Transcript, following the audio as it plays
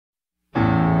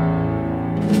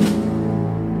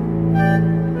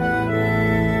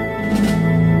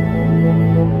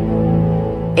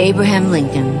Abraham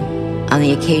Lincoln, on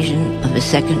the occasion of his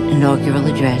second inaugural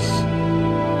address,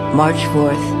 March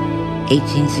 4th,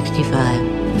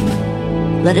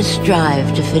 1865. Let us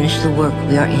strive to finish the work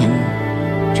we are in,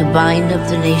 to bind up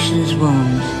the nation's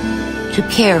wounds, to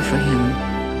care for him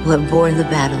who have borne the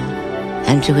battle,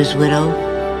 and to his widow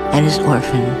and his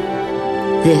orphan.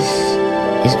 This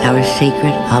is our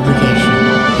sacred obligation.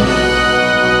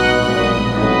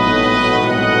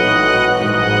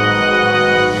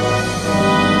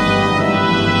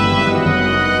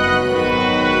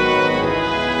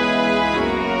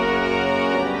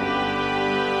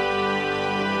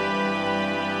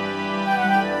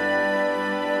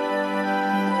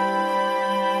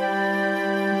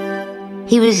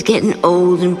 He was getting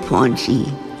old and paunchy,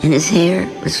 and his hair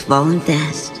was falling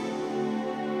fast.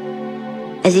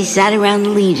 As he sat around the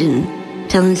Legion,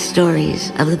 telling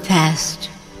stories of the past,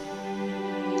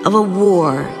 of a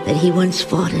war that he once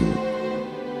fought in,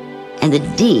 and the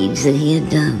deeds that he had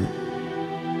done,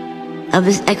 of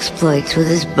his exploits with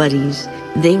his buddies.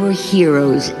 They were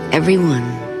heroes, every one.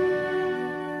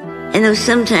 And though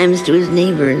sometimes to his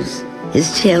neighbors,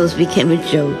 his tales became a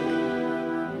joke,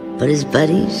 but his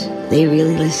buddies, they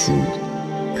really listened,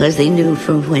 'cause they knew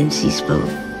from whence he spoke.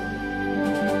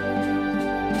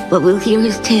 But we'll hear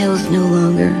his tales no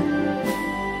longer,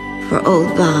 for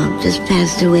old Bob just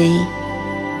passed away.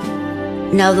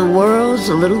 Now the world's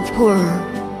a little poorer,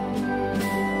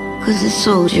 'cause a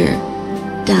soldier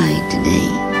died today.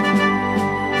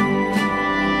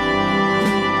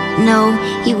 No,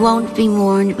 he won't be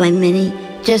mourned by many,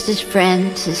 just his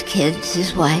friends, his kids,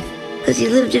 his wife, 'cause he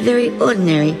lived a very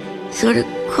ordinary, sort of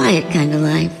quiet kind of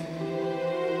life.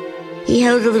 He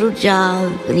held a little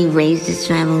job and he raised his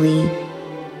family.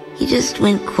 He just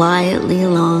went quietly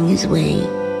along his way,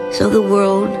 so the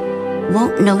world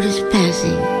won't notice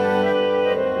passing.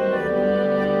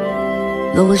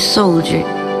 Though a soldier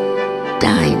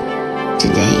died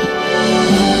today.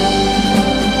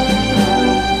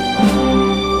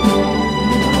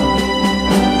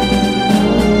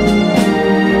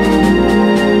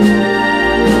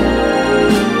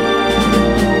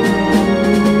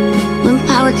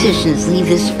 Politicians leave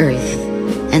this earth,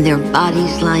 and their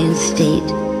bodies lie in state.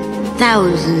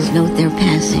 Thousands note their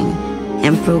passing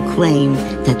and proclaim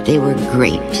that they were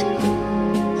great.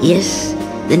 Yes,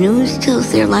 the news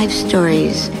tells their life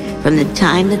stories from the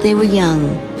time that they were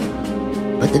young,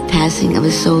 but the passing of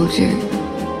a soldier,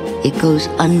 it goes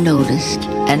unnoticed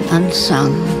and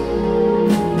unsung.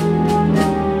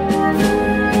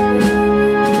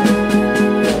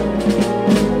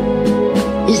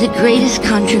 Is the greatest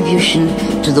contribution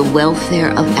to the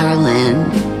welfare of our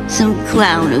land some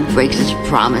clown who breaks his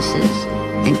promises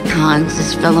and cons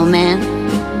his fellow man?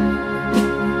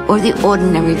 Or the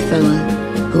ordinary fellow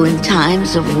who in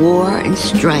times of war and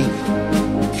strife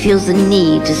feels the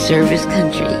need to serve his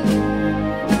country,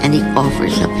 and he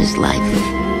offers up his life?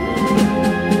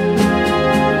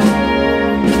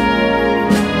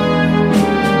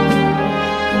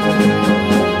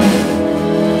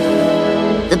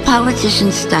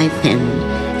 Politician's stipend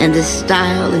and the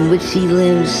style in which he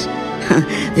lives,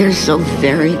 they're so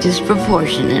very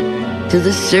disproportionate to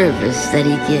the service that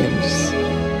he gives,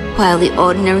 while the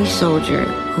ordinary soldier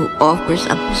who offers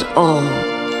up his all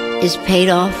is paid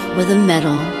off with a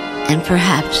medal and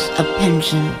perhaps a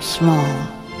pension small.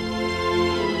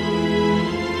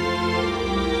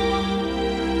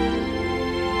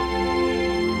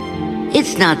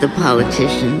 It's not the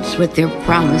politicians with their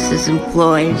promises and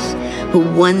ploys who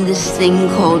won this thing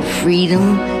called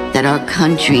freedom that our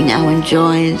country now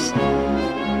enjoys.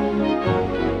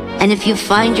 And if you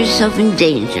find yourself in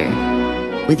danger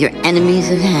with your enemies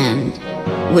at hand,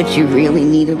 would you really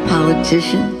need a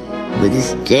politician with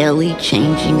his daily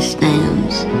changing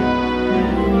stands?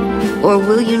 Or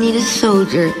will you need a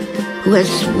soldier who has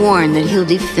sworn that he'll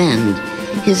defend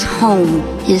his home,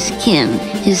 his kin,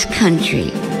 his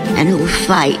country, and who will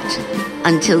fight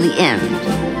until the end?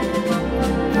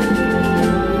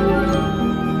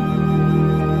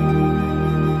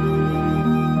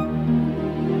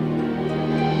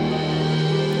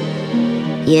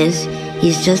 Yes,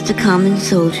 he's just a common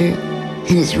soldier,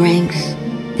 and his ranks,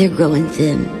 they're growing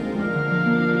thin.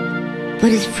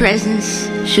 But his presence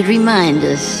should remind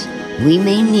us we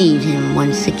may need him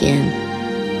once again.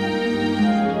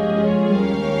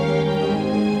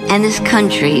 And this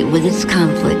country with its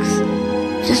conflicts,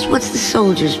 just what's the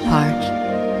soldier's part?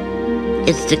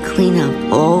 It's to clean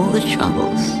up all the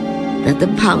troubles that the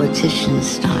politicians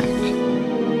start.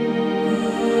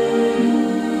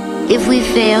 If we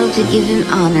fail to give him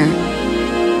honor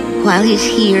while he's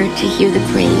here to hear the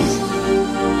praise,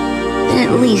 then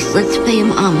at least let's pay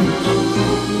him homage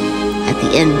at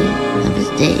the ending of his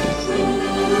days.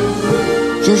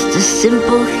 Just a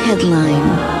simple headline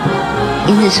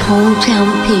in his hometown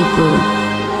paper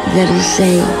that'll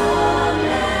say,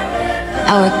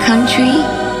 "Our country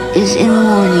is in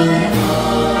mourning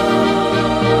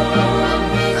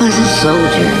 'cause a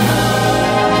soldier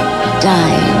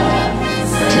died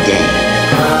today."